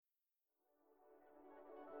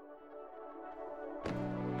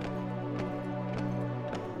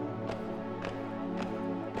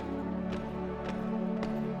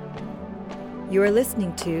You are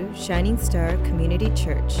listening to Shining Star Community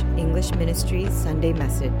Church English Ministries Sunday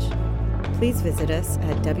Message. Please visit us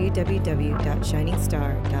at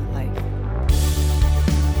www.shiningstar.life.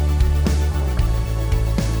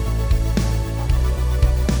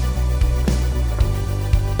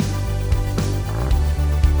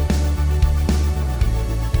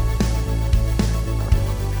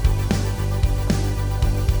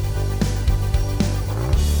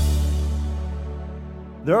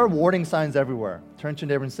 There are warning signs everywhere. Turn to your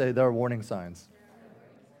neighbor and say, there are warning signs.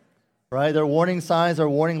 Right? There are warning signs, there are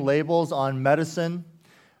warning labels on medicine,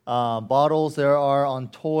 bottles, there are on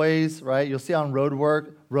toys, right? You'll see on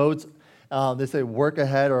roads, they say work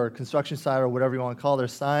ahead or construction site or whatever you want to call it.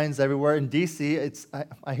 There's signs everywhere. In D.C.,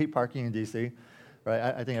 I hate parking in D.C., right?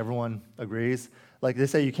 I think everyone agrees. Like they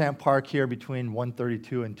say you can't park here between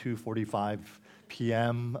 1:32 and 2:45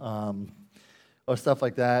 p.m., or stuff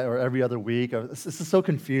like that, or every other week. This is so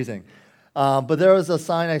confusing. But there was a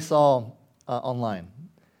sign I saw online.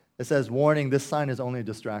 It says, warning, this sign is only a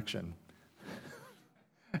distraction.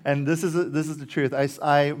 And this is the truth.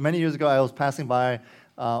 Many years ago, I was passing by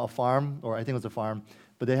a farm, or I think it was a farm,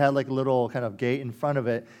 but they had like a little kind of gate in front of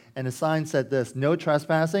it, and the sign said this: no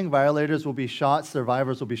trespassing, violators will be shot,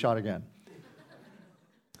 survivors will be shot again.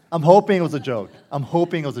 I'm hoping it was a joke.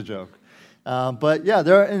 But yeah,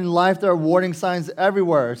 in life there are warning signs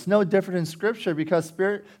everywhere. It's no different in Scripture because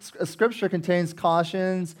Scripture contains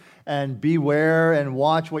cautions and beware and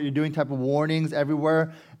watch what you're doing type of warnings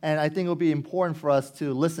everywhere. And I think it will be important for us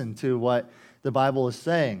to listen to what the Bible is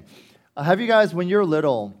saying. Have you guys, when you're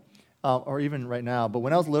little, or even right now, but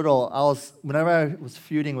when I was little, whenever I was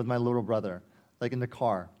feuding with my little brother, like in the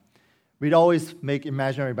car, we'd always make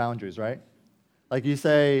imaginary boundaries, right? Like you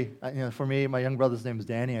say, for me, my young brother's name is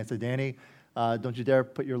Danny. I say, Danny, don't you dare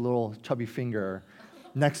put your little chubby finger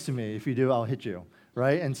next to me. If you do, I'll hit you,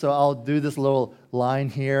 right? And so I'll do this little line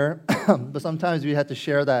here. But sometimes we had to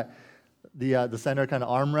share that the center kind of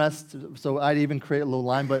armrest. So I'd even create a little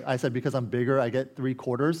line. But I said, because I'm bigger, I get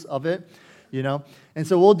 3/4 of it, And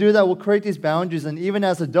so we'll do that. We'll create these boundaries. And even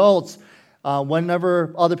as adults,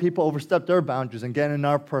 whenever other people overstep their boundaries and get in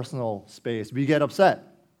our personal space, we get upset.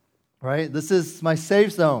 Right? This is my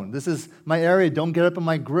safe zone. This is my area. Don't get up in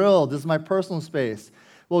my grill. This is my personal space.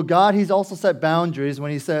 Well, God, He's also set boundaries when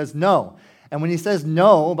He says no. And when He says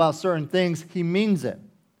no about certain things, He means it.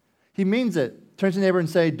 He means it. Turn to your neighbor and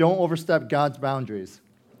say, don't overstep God's boundaries.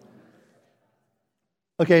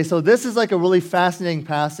 Okay, so this is like a really fascinating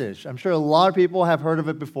passage. I'm sure a lot of people have heard of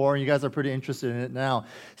it before, and you guys are pretty interested in it now.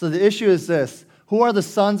 So the issue is this: who are the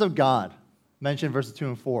sons of God? Mentioned in verses 2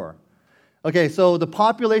 and 4. Okay, so the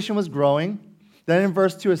population was growing. Then in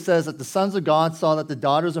verse 2 it says that the sons of God saw that the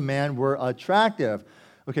daughters of man were attractive.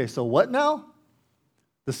 Okay, so what now?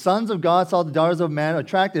 The sons of God saw the daughters of man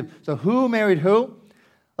attractive. So who married who?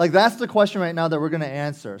 Like that's the question right now that we're going to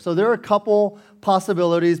answer. So there are a couple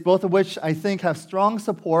possibilities, both of which I think have strong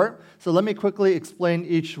support. So let me quickly explain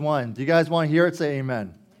each one. Do you guys want to hear it? Say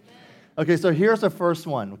amen. Okay, so here's the first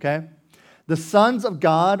one, okay? The sons of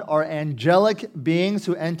God are angelic beings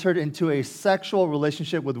who entered into a sexual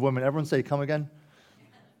relationship with women. Everyone say, come again.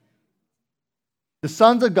 The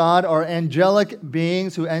sons of God are angelic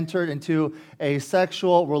beings who entered into a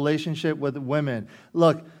sexual relationship with women.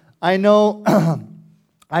 Look, I know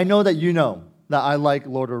that you know that I like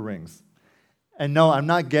Lord of the Rings. And no, I'm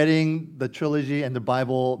not getting the trilogy and the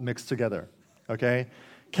Bible mixed together, okay?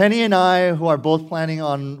 Kenny and I, who are both planning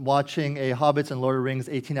on watching a Hobbits and Lord of the Rings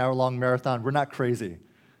 18-hour-long marathon, we're not crazy,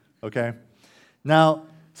 okay? Now,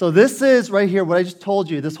 so this is right here, what I just told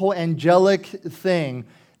you, this whole angelic thing,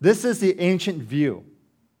 this is the ancient view.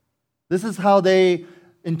 This is how they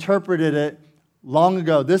interpreted it long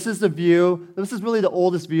ago. This is the view, this is really the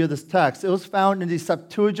oldest view of this text. It was found in the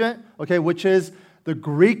Septuagint, okay, which is the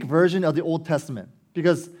Greek version of the Old Testament,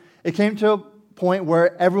 because it came to a point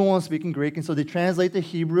where everyone was speaking Greek, and so they translate the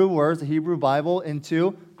Hebrew words, the Hebrew Bible,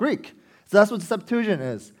 into Greek. So that's what the Septuagint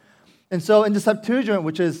is. And so in the Septuagint,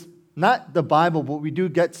 which is not the Bible, but we do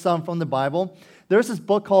get some from the Bible, there's this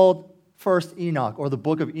book called First Enoch, or the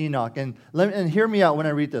Book of Enoch. And hear me out when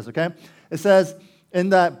I read this, okay? It says in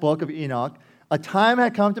that book of Enoch, a time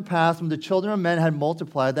had come to pass when the children of men had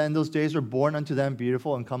multiplied, that in those days were born unto them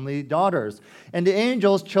beautiful and comely daughters. And the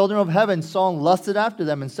angels, children of heaven, saw and lusted after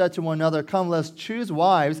them, and said to one another, come, let us choose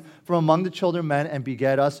wives from among the children of men, and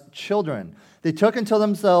beget us children. They took unto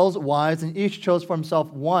themselves wives, and each chose for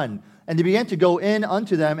himself one. And they began to go in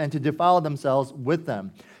unto them, and to defile themselves with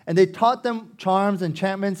them. And they taught them charms and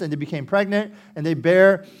enchantments, and they became pregnant, and they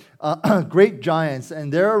bare great giants.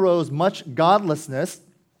 And there arose much godlessness,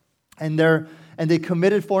 and and they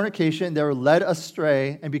committed fornication. They were led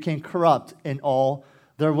astray and became corrupt in all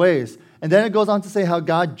their ways. And then it goes on to say how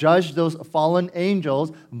God judged those fallen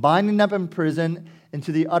angels, binding them in prison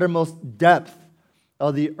into the uttermost depth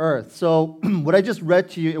of the earth. So what I just read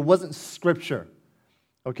to you, it wasn't scripture,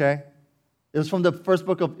 okay? It was from the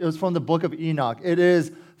book of Enoch. It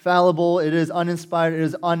is fallible, it is uninspired, it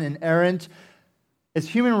is uninerrant. It's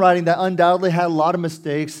human writing that undoubtedly had a lot of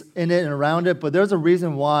mistakes in it and around it, but there's a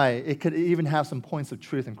reason why it could even have some points of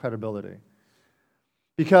truth and credibility.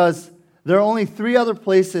 Because there are only 3 other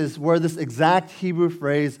places where this exact Hebrew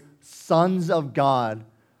phrase, sons of God,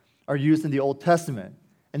 are used in the Old Testament.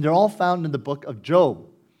 And they're all found in the book of Job.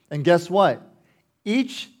 And guess what?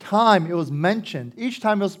 Each time it was mentioned, each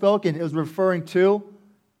time it was spoken, it was referring to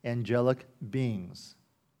angelic beings.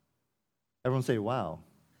 Everyone say, wow.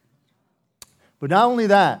 But not only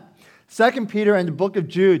that, 2 Peter and the book of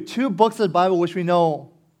Jude, 2 books of the Bible which we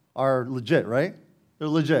know are legit, right? They're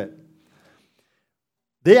legit.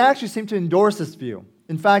 They actually seem to endorse this view.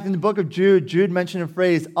 In fact, in the book of Jude, Jude mentioned a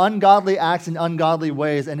phrase, ungodly acts in ungodly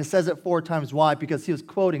ways, and it says it 4 times. Why? Because he was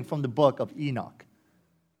quoting from the book of Enoch.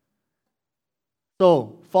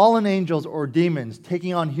 So, fallen angels or demons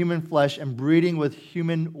taking on human flesh and breeding with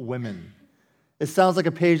human women. It sounds like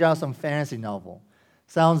a page out of some fantasy novel.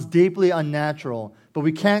 Sounds deeply unnatural, but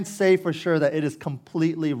we can't say for sure that it is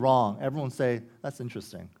completely wrong. Everyone say, that's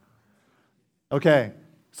interesting. Okay.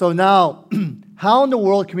 So now, how in the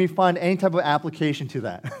world can we find any type of application to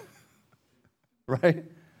that? Right?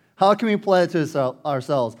 How can we apply it to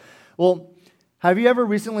ourselves? Well, have you ever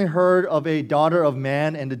recently heard of a daughter of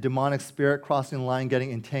man and a demonic spirit crossing the line,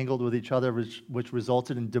 getting entangled with each other, which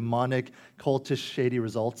resulted in demonic, cultish, shady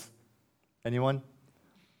results? Anyone?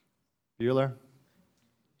 Bueller?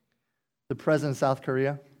 The president of South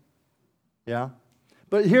Korea? Yeah?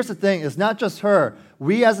 But here's the thing, it's not just her.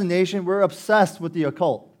 We as a nation, we're obsessed with the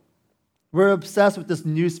occult. We're obsessed with this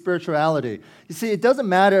new spirituality. You see, it doesn't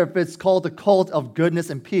matter if it's called the cult of goodness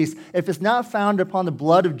and peace. If it's not founded upon the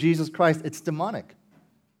blood of Jesus Christ, it's demonic.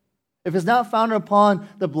 If it's not founded upon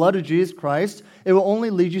the blood of Jesus Christ, it will only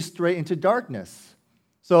lead you straight into darkness.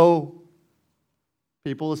 So,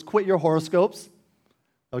 people, let's quit your horoscopes,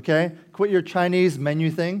 okay? Quit your Chinese menu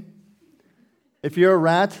thing. If you're a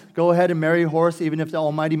rat, go ahead and marry a horse, even if the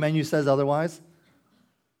almighty menu says otherwise.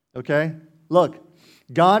 Okay? Look,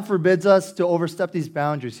 God forbids us to overstep these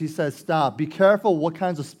boundaries. He says, stop. Be careful what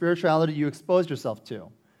kinds of spirituality you expose yourself to.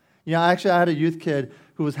 You know, actually, I had a youth kid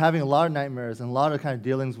who was having a lot of nightmares and a lot of kind of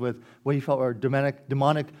dealings with what he felt were demonic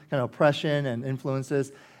kind of oppression and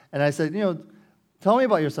influences. And I said, tell me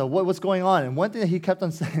about yourself. What's going on? And one thing that he kept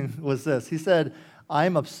on saying was this. He said,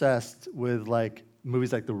 I'm obsessed with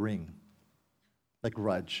movies like The Ring. Like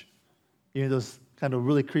Grudge. Those kind of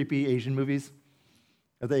really creepy Asian movies?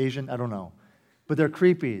 Are they Asian? I don't know. But they're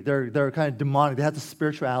creepy. They're kind of demonic. They have the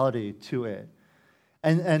spirituality to it.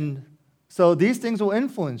 And so these things will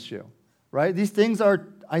influence you, right? These things are,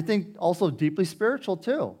 I think, also deeply spiritual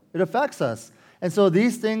too. It affects us. And so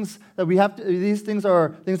these things are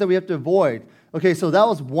things that we have to avoid. Okay, so that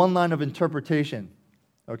was one line of interpretation.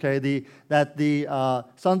 Okay, that the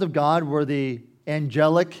sons of God were the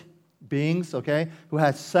angelic beings, okay, who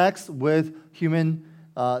had sex with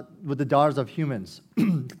with the daughters of humans.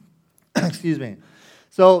 Excuse me.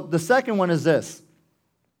 So the second one is this,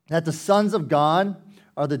 that the sons of God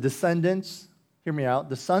are the descendants, hear me out,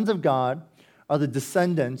 the sons of God are the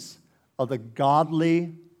descendants of the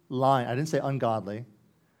godly line. I didn't say ungodly.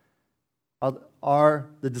 Are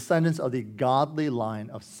the descendants of the godly line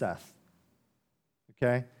of Seth.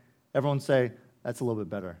 Okay? Everyone say, that's a little bit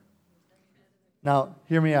better. Now,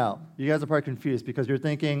 hear me out. You guys are probably confused because you're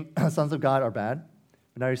thinking sons of God are bad,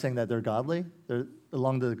 but now you're saying that they're godly? They're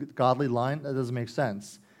along the godly line? That doesn't make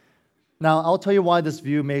sense. Now, I'll tell you why this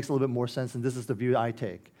view makes a little bit more sense, and this is the view I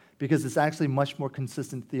take, because it's actually much more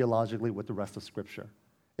consistent theologically with the rest of Scripture.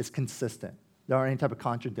 It's consistent. There aren't any type of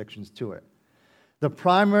contradictions to it. The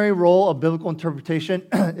primary role of biblical interpretation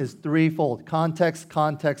is threefold: context,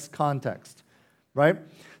 context, context, right?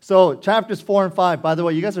 So chapters 4 and 5, by the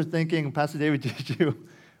way, you guys are thinking, Pastor David,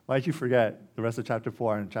 why did you forget the rest of chapter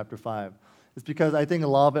 4 and chapter 5? It's because I think a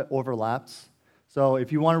lot of it overlaps. So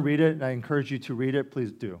if you want to read it, and I encourage you to read it,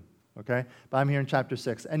 please do, okay? But I'm here in chapter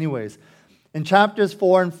 6. Anyways, in chapters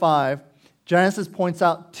 4 and 5, Genesis points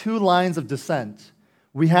out 2 lines of descent.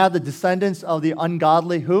 We have the descendants of the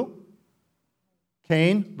ungodly who?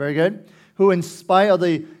 Cain, very good. Who, in spite of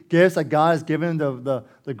the gifts that God has given, the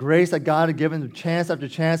grace that God had given, the chance after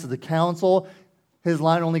chance of the counsel, his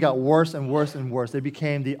line only got worse and worse and worse. They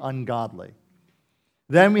became the ungodly.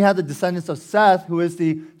 Then we have the descendants of Seth, who is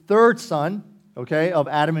the third son, okay, of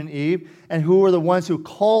Adam and Eve, and who were the ones who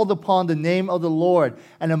called upon the name of the Lord.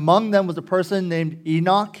 And among them was a person named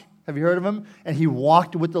Enoch. Have you heard of him? And he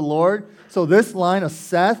walked with the Lord. So this line of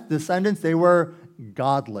Seth, descendants, they were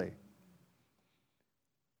godly.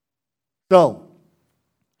 So,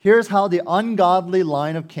 here's how the ungodly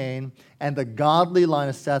line of Cain and the godly line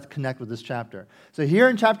of Seth connect with this chapter. So here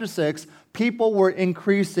in chapter 6, people were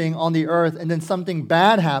increasing on the earth, and then something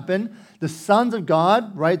bad happened. The sons of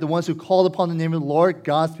God, right, the ones who called upon the name of the Lord,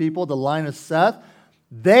 God's people, the line of Seth,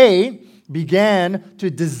 they began to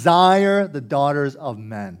desire the daughters of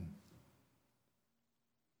men,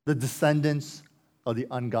 the descendants of the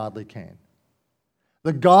ungodly Cain.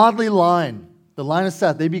 The godly line, the line of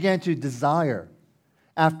Seth, they began to desire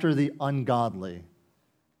after the ungodly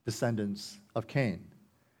descendants of Cain.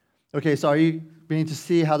 Okay, so are you beginning to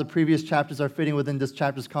see how the previous chapters are fitting within this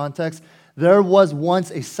chapter's context? There was once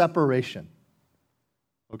a separation,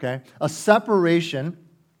 okay? A separation.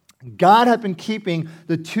 God had been keeping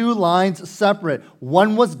the two lines separate.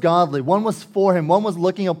 One was godly, one was for him, one was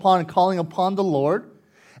looking upon and calling upon the Lord,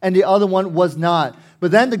 and the other one was not.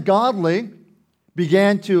 But then the godly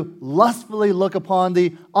began to lustfully look upon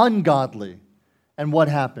the ungodly. And what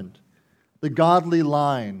happened? The godly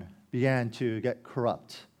line began to get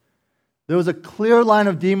corrupt. There was a clear line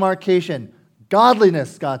of demarcation.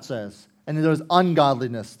 Godliness, God says, and then there was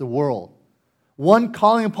ungodliness, the world. One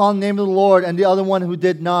calling upon the name of the Lord and the other one who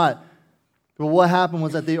did not. But what happened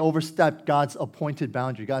was that they overstepped God's appointed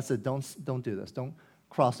boundary. God said, don't do this. Don't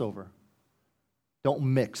cross over. Don't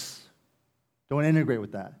mix. Don't integrate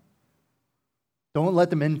with that. Don't let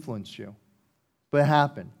them influence you. But it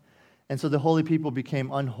happened. And so the holy people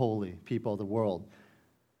became unholy people of the world.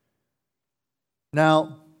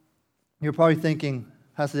 Now, you're probably thinking,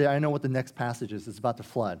 Pastor Dave, I know what the next passage is. It's about the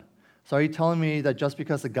flood. So are you telling me that just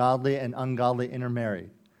because the godly and ungodly intermarry,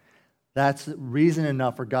 that's reason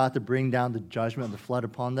enough for God to bring down the judgment of the flood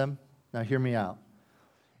upon them? Now hear me out.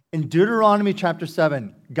 In Deuteronomy chapter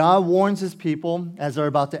 7, God warns his people as they're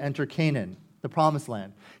about to enter Canaan, the promised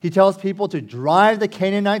land. He tells people to drive the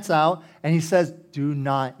Canaanites out, and he says, do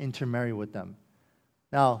not intermarry with them.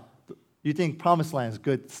 Now, you think promised land is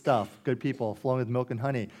good stuff, good people, flowing with milk and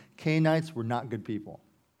honey. Canaanites were not good people.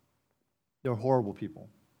 They were horrible people,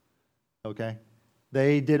 okay?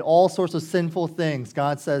 They did all sorts of sinful things.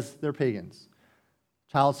 God says they're pagans.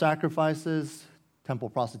 Child sacrifices, temple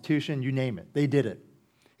prostitution, you name it. They did it.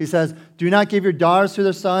 He says, do not give your daughters to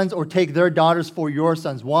their sons or take their daughters for your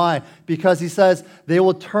sons. Why? Because he says, they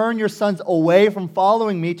will turn your sons away from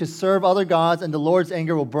following me to serve other gods, and the Lord's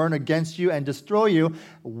anger will burn against you and destroy you.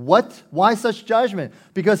 What? Why such judgment?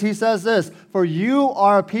 Because he says this, for you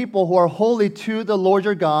are a people who are holy to the Lord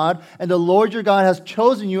your God, and the Lord your God has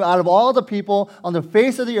chosen you out of all the people on the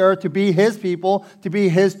face of the earth to be his people, to be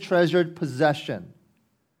his treasured possession.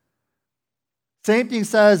 Same thing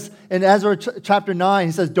says in Ezra chapter 9.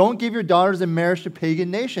 He says, don't give your daughters in marriage to pagan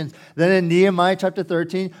nations. Then in Nehemiah chapter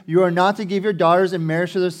 13, you are not to give your daughters in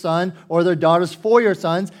marriage to their son or their daughters for your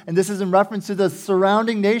sons. And this is in reference to the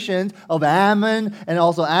surrounding nations of Ammon and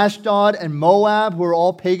also Ashdod and Moab, who are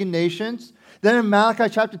all pagan nations. Then in Malachi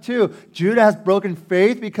chapter 2, Judah has broken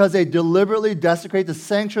faith because they deliberately desecrate the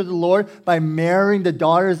sanctuary of the Lord by marrying the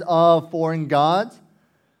daughters of foreign gods.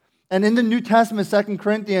 And in the New Testament, 2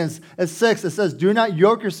 Corinthians 6, it says, do not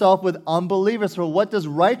yoke yourself with unbelievers, for what does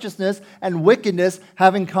righteousness and wickedness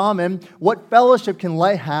have in common? What fellowship can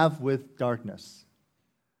light have with darkness?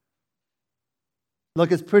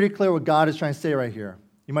 Look, it's pretty clear what God is trying to say right here.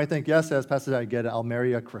 You might think, yes, Pastor, I get it. I'll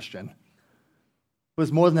marry a Christian. But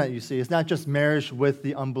it's more than that, you see. It's not just marriage with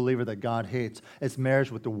the unbeliever that God hates. It's marriage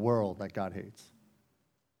with the world that God hates.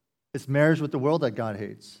 It's marriage with the world that God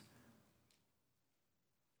hates.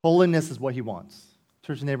 Holiness is what he wants.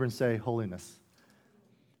 Turn to your neighbor and say, holiness.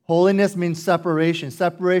 Holiness means separation.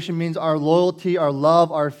 Separation means our loyalty, our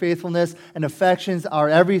love, our faithfulness, and affections, our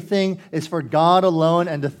everything is for God alone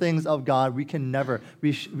and the things of God. We can never,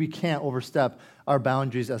 we can't overstep our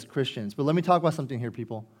boundaries as Christians. But let me talk about something here,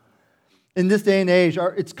 people. In this day and age,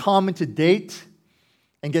 it's common to date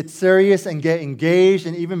and get serious and get engaged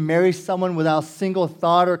and even marry someone without single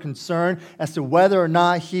thought or concern as to whether or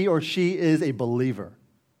not he or she is a believer.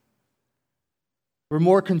 We're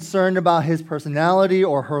more concerned about his personality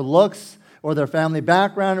or her looks or their family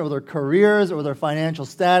background or their careers or their financial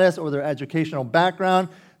status or their educational background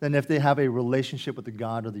than if they have a relationship with the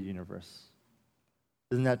God of the universe.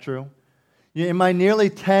 Isn't that true? In my nearly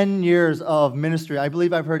 10 years of ministry, I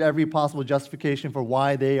believe I've heard every possible justification for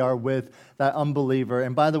why they are with that unbeliever.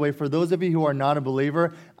 And by the way, for those of you who are not a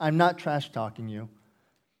believer, I'm not trash talking you.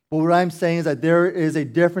 But what I'm saying is that there is a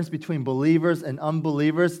difference between believers and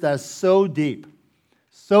unbelievers that is so deep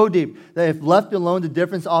So deep that if left alone, the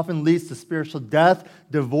difference often leads to spiritual death,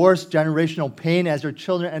 divorce, generational pain, as your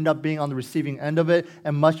children end up being on the receiving end of it,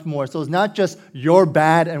 and much more. So it's not just you're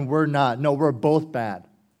bad and we're not. No, we're both bad.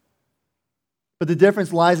 But the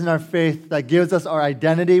difference lies in our faith that gives us our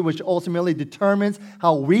identity, which ultimately determines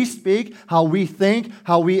how we speak, how we think,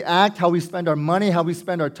 how we act, how we spend our money, how we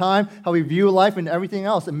spend our time, how we view life, and everything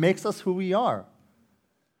else. It makes us who we are.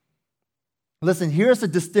 Listen, here's the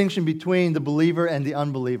distinction between the believer and the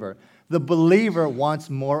unbeliever. The believer wants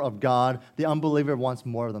more of God. The unbeliever wants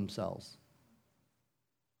more of themselves.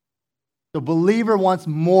 The believer wants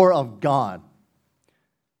more of God.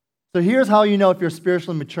 So here's how you know if you're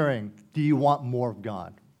spiritually maturing. Do you want more of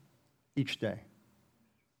God each day?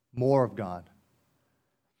 More of God.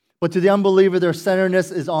 But to the unbeliever, their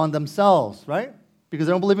centeredness is on themselves, right? Because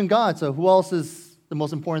they don't believe in God. So who else is the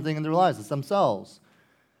most important thing in their lives? It's themselves.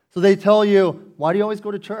 So they tell you, why do you always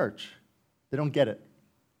go to church? They don't get it.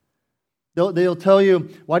 They'll tell you,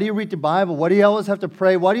 why do you read the Bible? Why do you always have to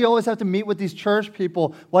pray? Why do you always have to meet with these church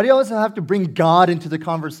people? Why do you always have to bring God into the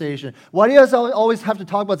conversation? Why do you always have to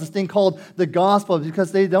talk about this thing called the gospel?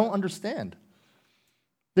 Because they don't understand.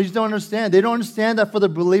 They just don't understand. They don't understand that for the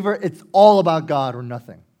believer, it's all about God or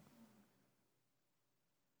nothing.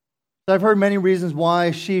 So I've heard many reasons why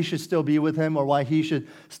she should still be with him or why he should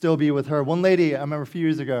still be with her. One lady, I remember a few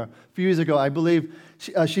years ago, I believe,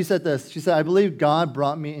 she said this. She said, I believe God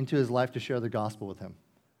brought me into his life to share the gospel with him.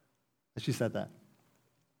 And she said that.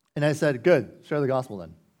 And I said, good, share the gospel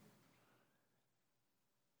then.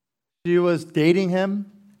 She was dating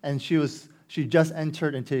him, and she just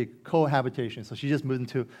entered into cohabitation. So she just moved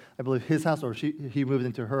into, I believe, his house, or he moved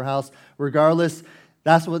into her house. Regardless,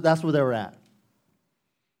 that's where they were at.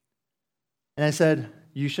 And I said,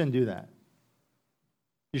 you shouldn't do that.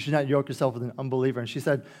 You should not yoke yourself with an unbeliever. And she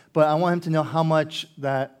said, but I want him to know how much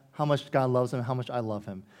God loves him, how much I love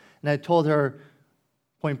him. And I told her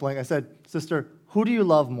point blank, I said, sister, who do you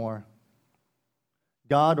love more?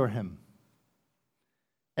 God or him?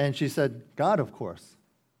 And she said, God, of course.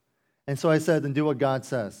 And so I said, then do what God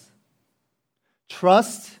says.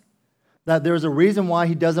 Trust that there's a reason why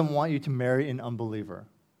he doesn't want you to marry an unbeliever.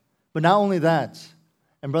 But not only that,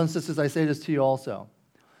 and brothers and sisters, I say this to you also.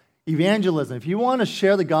 Evangelism, if you want to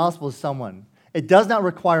share the gospel with someone, it does not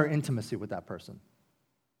require intimacy with that person.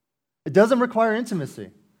 It doesn't require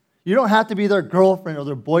intimacy. You don't have to be their girlfriend or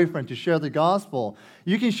their boyfriend to share the gospel.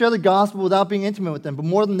 You can share the gospel without being intimate with them. But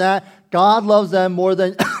more than that, God loves them more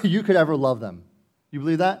than you could ever love them. You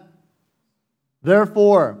believe that?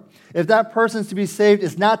 Therefore, if that person is to be saved,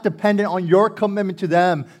 it's not dependent on your commitment to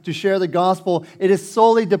them to share the gospel. It is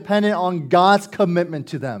solely dependent on God's commitment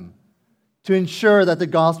to them to ensure that the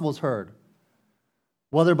gospel is heard,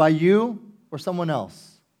 whether by you or someone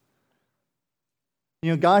else. You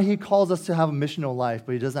know, God, he calls us to have a missional life,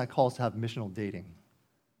 but he does not call us to have missional dating.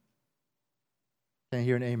 Can I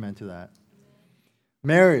hear an amen to that?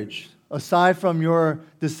 Marriage, aside from your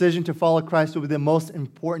decision to follow Christ, will be the most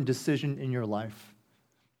important decision in your life.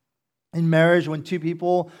 In marriage, when two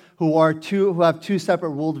people who have two separate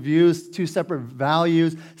worldviews, two separate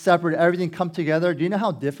values, separate everything come together, do you know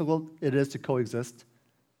how difficult it is to coexist?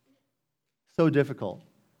 So difficult.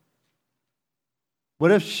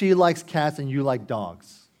 What if she likes cats and you like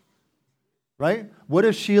dogs? Right? What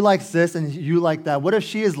if she likes this and you like that? What if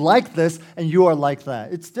she is like this and you are like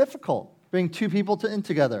that? It's difficult bringing two people in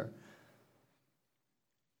together.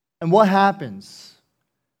 And what happens?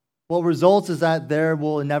 What results is that there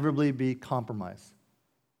will inevitably be compromise,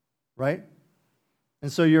 right? And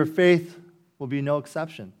so your faith will be no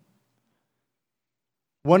exception.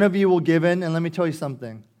 One of you will give in, and let me tell you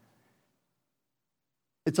something.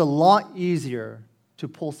 It's a lot easier to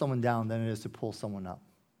pull someone down than it is to pull someone up,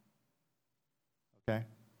 okay?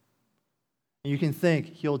 And you can think,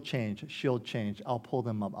 he'll change, she'll change, I'll pull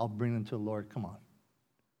them up, I'll bring them to the Lord. Come on.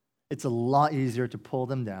 It's a lot easier to pull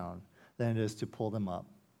them down than it is to pull them up.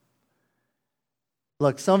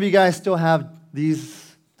 Look, some of you guys still have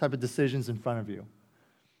these type of decisions in front of you.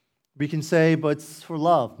 We can say, but it's for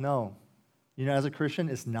love. No. You know, as a Christian,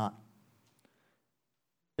 it's not.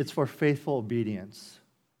 It's for faithful obedience.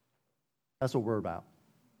 That's what we're about.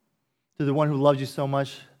 To the one who loves you so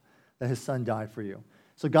much that his son died for you.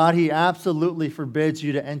 So God, he absolutely forbids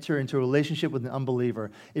you to enter into a relationship with an unbeliever.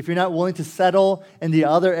 If you're not willing to settle in the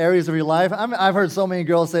other areas of your life, I've heard so many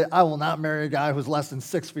girls say, I will not marry a guy who's less than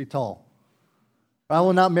 6 feet tall. I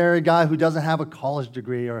will not marry a guy who doesn't have a college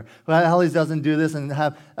degree or who always doesn't do this and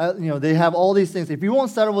have, they have all these things. If you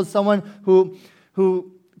won't settle with someone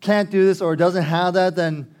who can't do this or doesn't have that,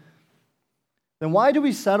 then why do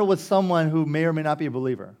we settle with someone who may or may not be a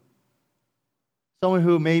believer? someone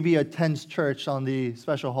who maybe attends church on the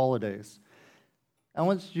special holidays. I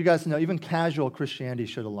want you guys to know, even casual Christianity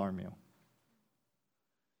should alarm you.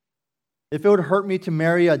 If it would hurt me to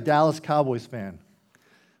marry a Dallas Cowboys fan,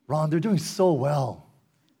 Ron, they're doing so well.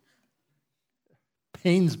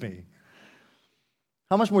 Pains me.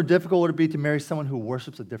 How much more difficult would it be to marry someone who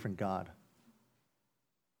worships a different God?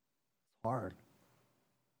 Hard.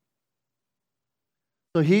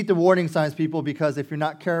 So heed the warning signs, people, because if you're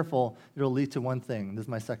not careful, it'll lead to one thing. This is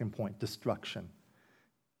my second point, destruction.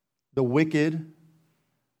 The wicked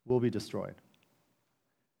will be destroyed.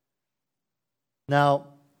 Now,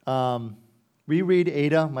 we read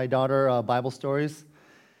Ada, my daughter, Bible stories,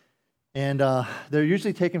 and they're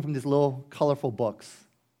usually taken from these little colorful books.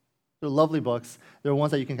 They're lovely books. They're ones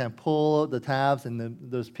that you can kind of pull the tabs and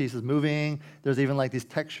those pieces moving. There's even like these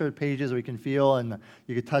textured pages where you can feel and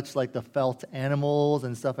you can touch like the felt animals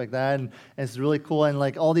and stuff like that. And it's really cool. And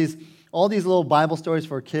like all these little Bible stories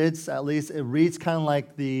for kids, at least, it reads kind of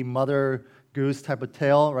like the Mother Goose type of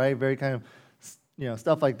tale, right? Very kind of,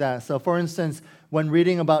 stuff like that. So for instance, when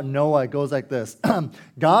reading about Noah, it goes like this.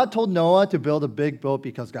 God told Noah to build a big boat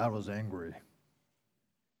because God was angry.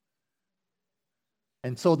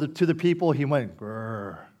 And so to the people, he went,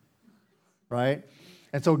 grrr, right?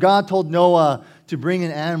 And so God told Noah to bring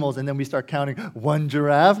in animals, and then we start counting 1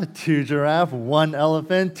 giraffe, 2 giraffe, 1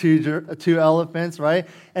 elephant, 2 elephants, right?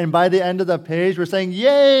 And by the end of the page, we're saying,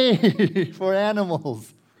 yay, for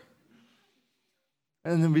animals.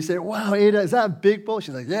 And then we say, wow, Ada, is that a big boat?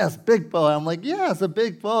 She's like, yes, big boat. I'm like, yeah, it's a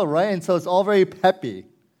big boat, right? And so it's all very peppy.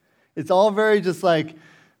 It's all very just like,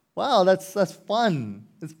 wow, that's fun.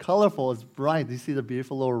 It's colorful. It's bright. You see the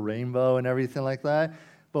beautiful little rainbow and everything like that.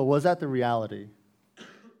 But was that the reality?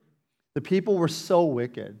 The people were so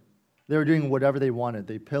wicked. They were doing whatever they wanted.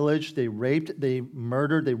 They pillaged, they raped, they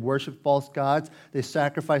murdered, they worshiped false gods, they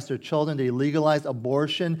sacrificed their children, they legalized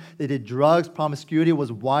abortion, they did drugs, promiscuity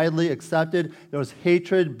was widely accepted, there was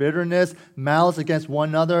hatred, bitterness, malice against one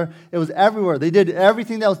another. It was everywhere. They did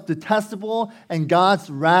everything that was detestable, and God's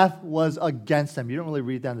wrath was against them. You don't really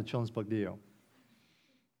read that in the children's book, do you?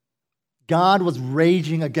 God was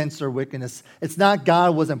raging against their wickedness. It's not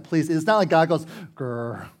God wasn't pleased. It's not like God goes,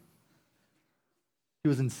 grrr. He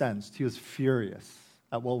was incensed. He was furious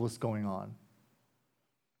at what was going on.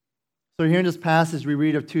 So here in this passage, we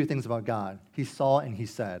read of 2 things about God. He saw and he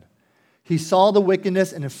said. He saw the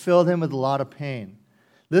wickedness and it filled him with a lot of pain.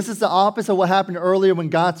 This is the opposite of what happened earlier when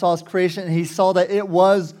God saw his creation and he saw that it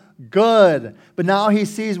was good. But now he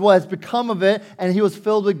sees what has become of it and he was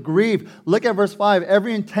filled with grief. Look at verse 5.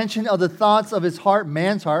 Every intention of the thoughts of his heart,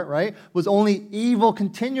 man's heart, right, was only evil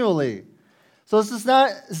continually. So it's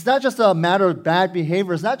not just a matter of bad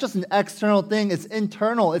behavior. It's not just an external thing. It's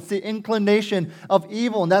internal. It's the inclination of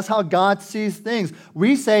evil, and that's how God sees things.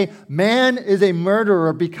 We say man is a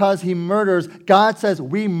murderer because he murders. God says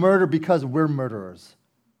we murder because we're murderers.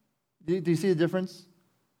 Do you see the difference?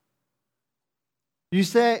 You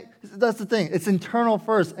say, that's the thing. It's internal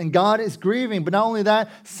first, and God is grieving. But not only that,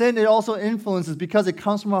 sin, it also influences. Because it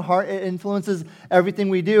comes from our heart, it influences everything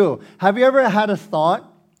we do. Have you ever had a thought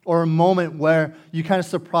or a moment where you kind of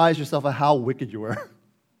surprise yourself at how wicked you were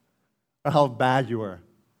or how bad you were?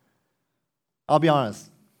 I'll be honest.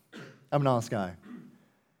 I'm an honest guy.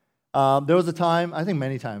 There was a time, I think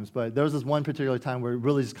many times, but there was this one particular time where it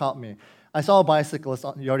really just caught me. I saw a bicyclist,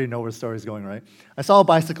 you already know where the story is going, right? I saw a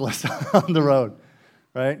bicyclist on the road,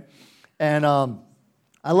 right? And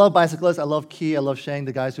I love bicyclists. I love Key. I love Shang,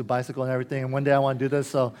 the guys who bicycle and everything. And one day I want to do this,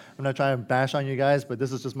 so I'm not trying to bash on you guys, but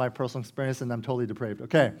this is just my personal experience, and I'm totally depraved.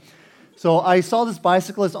 Okay. So I saw this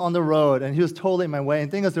bicyclist on the road, and he was totally in my way.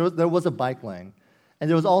 And the thing is, there was a bike lane, and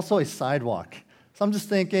there was also a sidewalk. So I'm just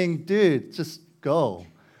thinking, dude, just go,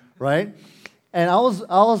 right? And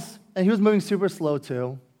and he was moving super slow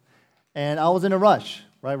too, and I was in a rush,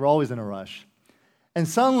 right? We're always in a rush. And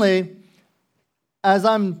suddenly, as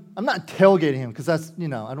I'm not tailgating him because that's, I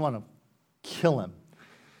don't want to kill him.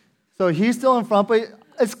 So he's still in front, but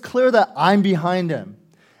it's clear that I'm behind him.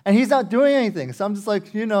 And he's not doing anything. So I'm just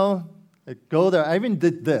like, go there. I even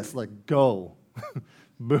did this, like, go,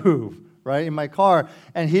 move, right, in my car.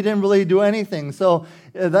 And he didn't really do anything. So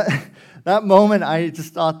that moment, I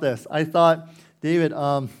just thought this. I thought, David,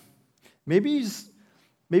 maybe you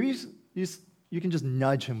can just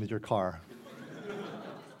nudge him with your car.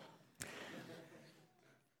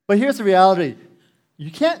 But here's the reality. You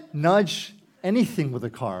can't nudge anything with a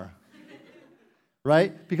car,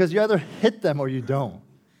 right? Because you either hit them or you don't.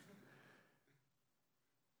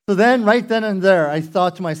 So then, right then and there, I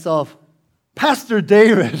thought to myself, Pastor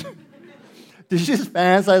David, did you just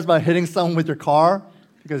fantasize about hitting someone with your car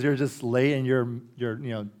because you're just late and you're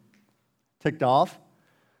ticked off?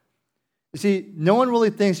 You see, no one really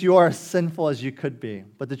thinks you are as sinful as you could be.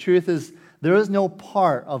 But the truth is, there is no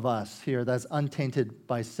part of us here that's untainted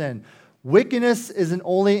by sin. Wickedness isn't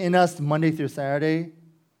only in us Monday through Saturday,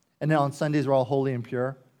 and then on Sundays we're all holy and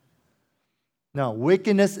pure. No,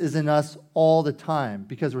 wickedness is in us all the time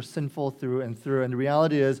because we're sinful through and through. And the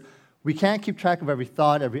reality is, we can't keep track of every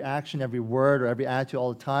thought, every action, every word, or every attitude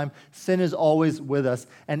all the time. Sin is always with us.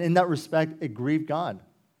 And in that respect, it grieved God.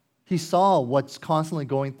 He saw what's constantly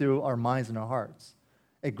going through our minds and our hearts.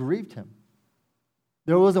 It grieved him.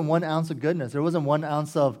 There wasn't 1 ounce of goodness. There wasn't 1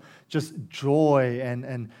 ounce of just joy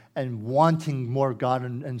and wanting more of God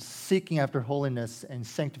and seeking after holiness and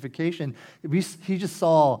sanctification. He just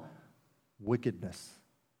saw wickedness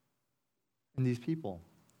in these people,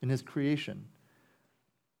 in his creation.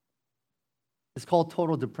 It's called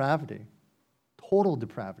total depravity. Total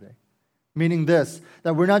depravity. Meaning this,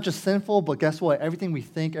 that we're not just sinful, but guess what? Everything we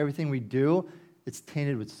think, everything we do, it's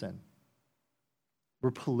tainted with sin.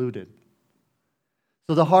 We're polluted.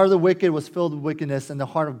 So the heart of the wicked was filled with wickedness, and the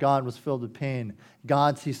heart of God was filled with pain.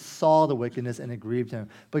 He saw the wickedness, and it grieved him.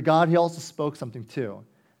 But God, he also spoke something too.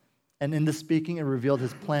 And in the speaking, it revealed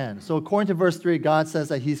his plan. So according to verse 3, God says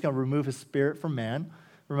that he's going to remove his spirit from man.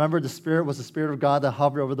 Remember, the Spirit was the Spirit of God that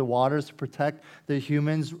hovered over the waters to protect the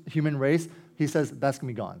human race. He says that's going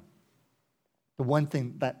to be gone. The one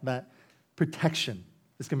thing, that protection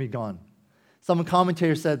is going to be gone. Some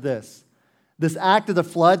commentators said this act of the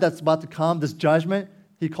flood that's about to come, this judgment,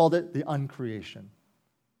 he called it the uncreation.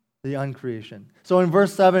 The uncreation. So in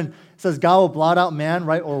verse 7, it says, God will blot out man,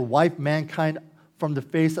 right, or wipe mankind from the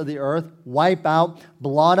face of the earth. Wipe out,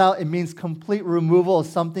 blot out, it means complete removal of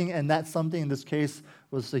something, and that something in this case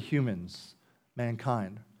was the humans,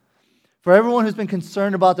 mankind. For everyone who's been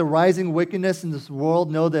concerned about the rising wickedness in this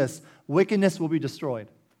world, know this: wickedness will be destroyed.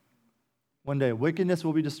 One day, wickedness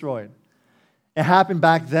will be destroyed. It happened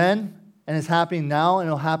back then, and it's happening now, and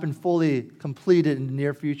it'll happen fully completed in the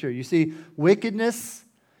near future. You see, wickedness,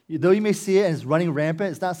 though you may see it and it's running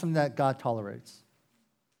rampant, it's not something that God tolerates.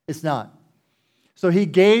 It's not. So he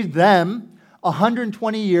gave them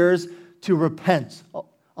 120 years to repent.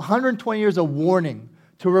 120 years of warning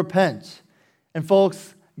to repent. And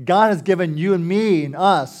folks, God has given you and me and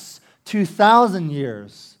us 2,000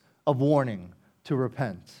 years of warning to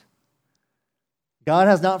repent. God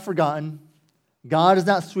has not forgotten. God is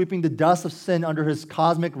not sweeping the dust of sin under his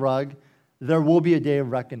cosmic rug. There will be a day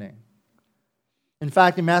of reckoning. In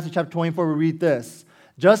fact, in Matthew chapter 24, we read this: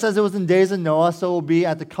 just as it was in the days of Noah, so it will be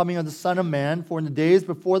at the coming of the Son of Man. For in the days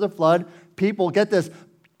before the flood, people, get this,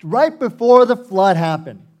 right before the flood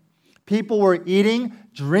happened, people were eating,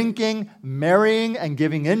 drinking, marrying, and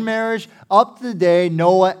giving in marriage up to the day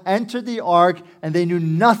Noah entered the ark, and they knew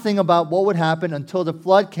nothing about what would happen until the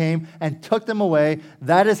flood came and took them away.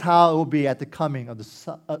 That is how it will be at the coming of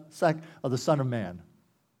the Son of Man.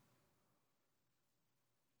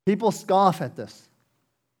 People scoff at this.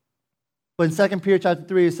 But in 2 Peter chapter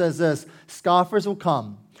 3, it says this: scoffers will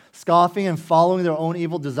come, scoffing and following their own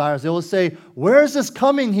evil desires. They will say, where is this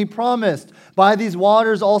coming he promised? By these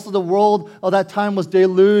waters also the world of that time was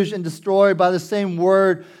deluged and destroyed. By the same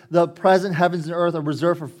word, the present heavens and earth are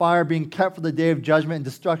reserved for fire, being kept for the day of judgment and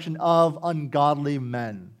destruction of ungodly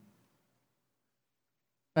men.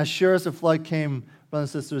 As sure as the flood came,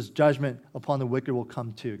 brothers and sisters, judgment upon the wicked will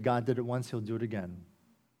come too. God did it once, he'll do it again.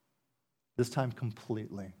 This time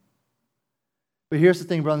completely. But here's the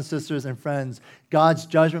thing, brothers and sisters and friends. God's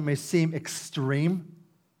judgment may seem extreme,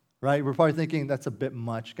 right? We're probably thinking that's a bit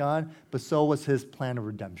much, God. But so was his plan of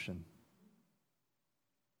redemption.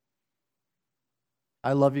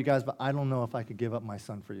 I love you guys, but I don't know if I could give up my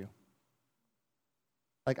son for you.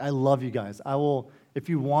 Like, I love you guys. I will, if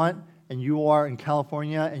you want, and you are in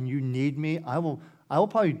California and you need me, I will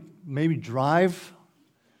probably maybe drive.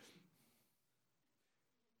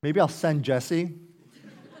 Maybe I'll send Jesse.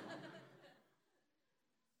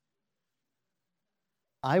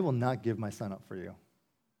 I will not give my son up for you.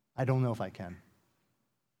 I don't know if I can.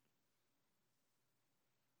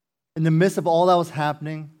 In the midst of all that was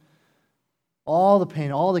happening, all the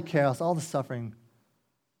pain, all the chaos, all the suffering,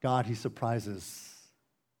 God, he surprises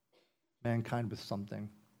mankind with something.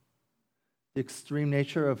 The extreme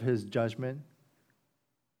nature of his judgment,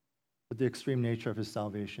 with the extreme nature of his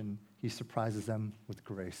salvation, he surprises them with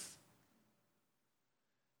grace.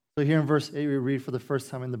 So here in verse 8, we read for the first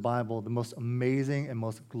time in the Bible the most amazing and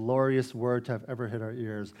most glorious word to have ever hit our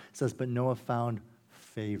ears. It says, but Noah found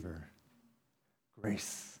favor,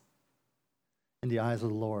 grace in the eyes of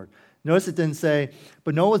the Lord. Notice it didn't say,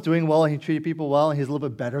 but Noah was doing well and he treated people well and he's a little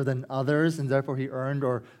bit better than others and therefore he earned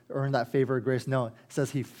that favor or grace. No, it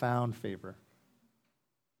says he found favor.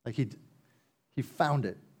 Like He found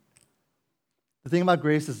it. The thing about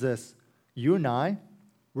grace is this. You and I,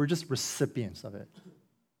 we're just recipients of it.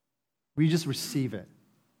 We just receive it.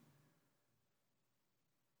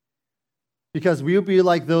 Because we would be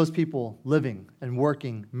like those people living and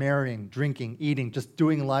working, marrying, drinking, eating, just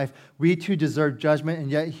doing life. We too deserve judgment,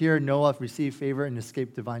 and yet here Noah received favor and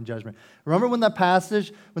escaped divine judgment. Remember when the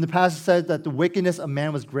passage said that the wickedness of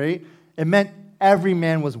man was great? It meant every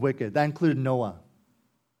man was wicked. That included Noah.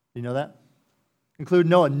 You know that? Included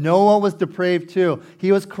Noah. Noah was depraved too.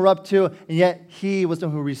 He was corrupt too, and yet he was the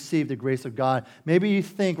one who received the grace of God. Maybe you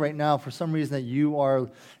think right now, for some reason, that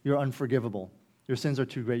you're unforgivable. Your sins are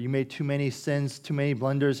too great. You made too many sins, too many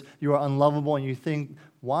blunders. You are unlovable, and you think,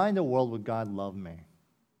 why in the world would God love me?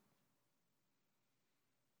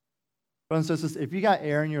 Brothers and sisters, if you got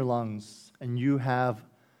air in your lungs and you have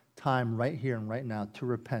time right here and right now to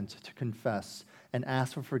repent, to confess, and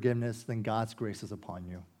ask for forgiveness, then God's grace is upon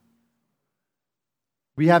you.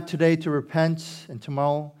 We have today to repent, and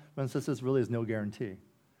tomorrow, brothers and sisters, really is no guarantee.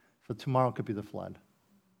 For tomorrow could be the flood.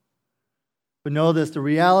 But know this, the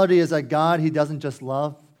reality is that God, He doesn't just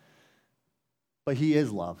love, but He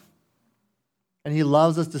is love. And He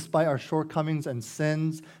loves us despite our shortcomings and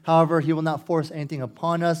sins. However, He will not force anything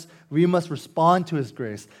upon us. We must respond to His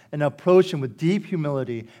grace and approach Him with deep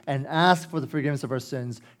humility and ask for the forgiveness of our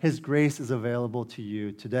sins. His grace is available to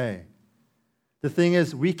you today. The thing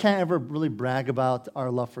is, we can't ever really brag about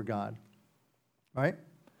our love for God, right?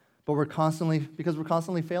 But we're constantly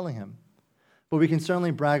failing Him. But we can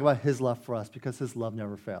certainly brag about His love for us because His love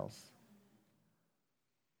never fails.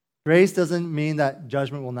 Grace doesn't mean that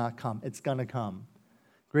judgment will not come. It's going to come.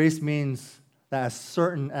 Grace means that as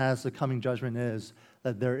certain as the coming judgment is,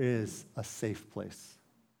 that there is a safe place,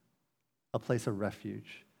 a place of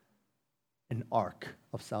refuge, an ark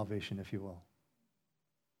of salvation, if you will.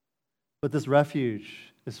 But this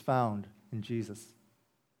refuge is found in Jesus.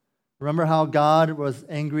 Remember how God was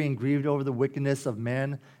angry and grieved over the wickedness of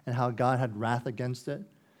man and how God had wrath against it?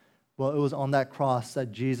 Well, it was on that cross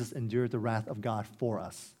that Jesus endured the wrath of God for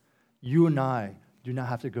us. You and I do not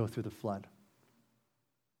have to go through the flood.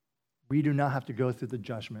 We do not have to go through the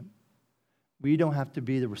judgment. We don't have to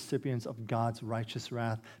be the recipients of God's righteous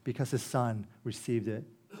wrath because His Son received it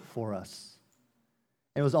for us.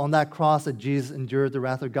 It was on that cross that Jesus endured the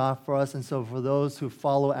wrath of God for us, and so for those who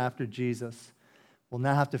follow after Jesus, will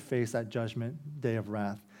not have to face that judgment day of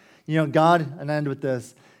wrath. You know, God, and I end with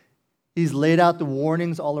this, He's laid out the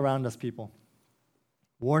warnings all around us, people.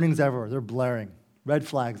 Warnings everywhere. They're blaring. Red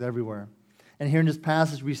flags everywhere. And here in this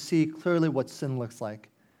passage, we see clearly what sin looks like.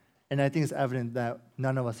 And I think it's evident that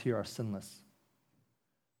none of us here are sinless.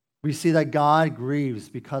 We see that God grieves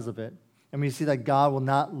because of it. And we see that God will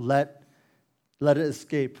not let it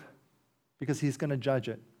escape because He's going to judge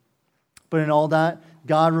it. But in all that,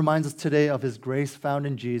 God reminds us today of His grace found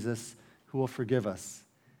in Jesus, who will forgive us.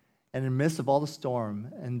 And in the midst of all the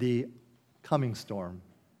storm and the coming storm,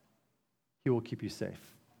 He will keep you safe.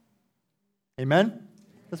 Amen?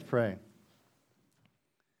 Let's pray.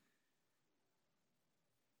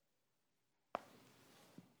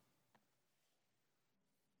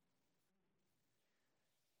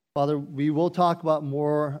 Father, we will talk about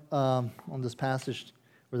more on this passage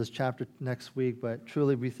or this chapter next week, but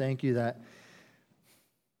truly we thank you that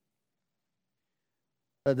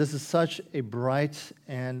this is such a bright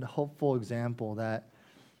and hopeful example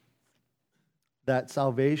that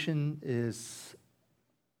salvation is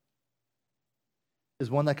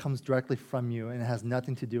one that comes directly from you and it has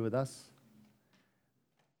nothing to do with us.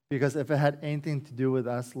 Because if it had anything to do with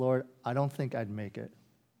us, Lord, I don't think I'd make it.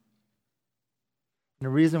 And the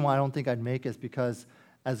reason why I don't think I'd make it is because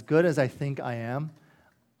as good as I think I am,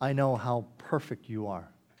 I know how perfect you are.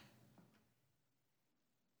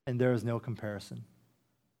 And there is no comparison.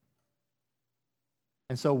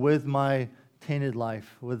 And so with my tainted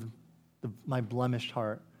life, with my blemished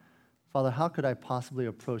heart, Father, how could I possibly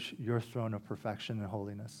approach your throne of perfection and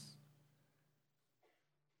holiness?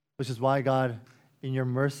 Which is why, God, in your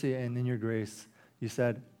mercy and in your grace, you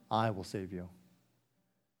said, I will save you.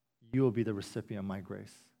 You will be the recipient of my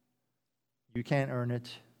grace. You can't earn it.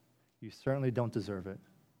 You certainly don't deserve it.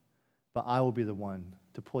 But I will be the one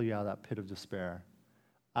to pull you out of that pit of despair.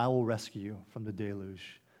 I will rescue you from the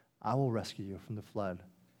deluge. I will rescue you from the flood.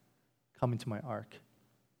 Come into my ark.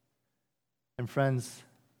 And friends,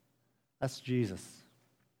 that's Jesus.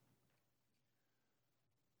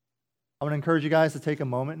 I want to encourage you guys to take a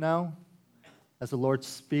moment now as the Lord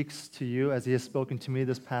speaks to you, as He has spoken to me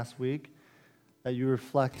this past week, that you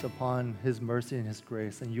reflect upon His mercy and His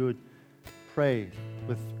grace, and you would pray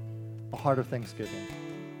with a heart of thanksgiving.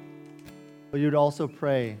 But you would also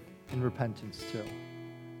pray in repentance too.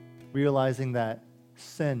 realizing that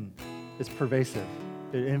sin is pervasive.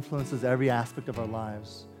 It influences every aspect of our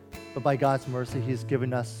lives. But by God's mercy, He's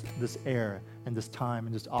given us this air and this time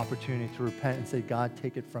and this opportunity to repent and say, God,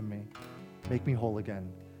 take it from me. Make me whole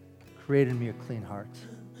again. Create in me a clean heart.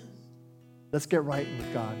 Let's get right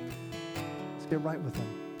with God. Let's get right with Him.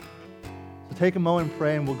 So take a moment and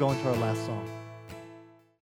pray, and we'll go into our last song.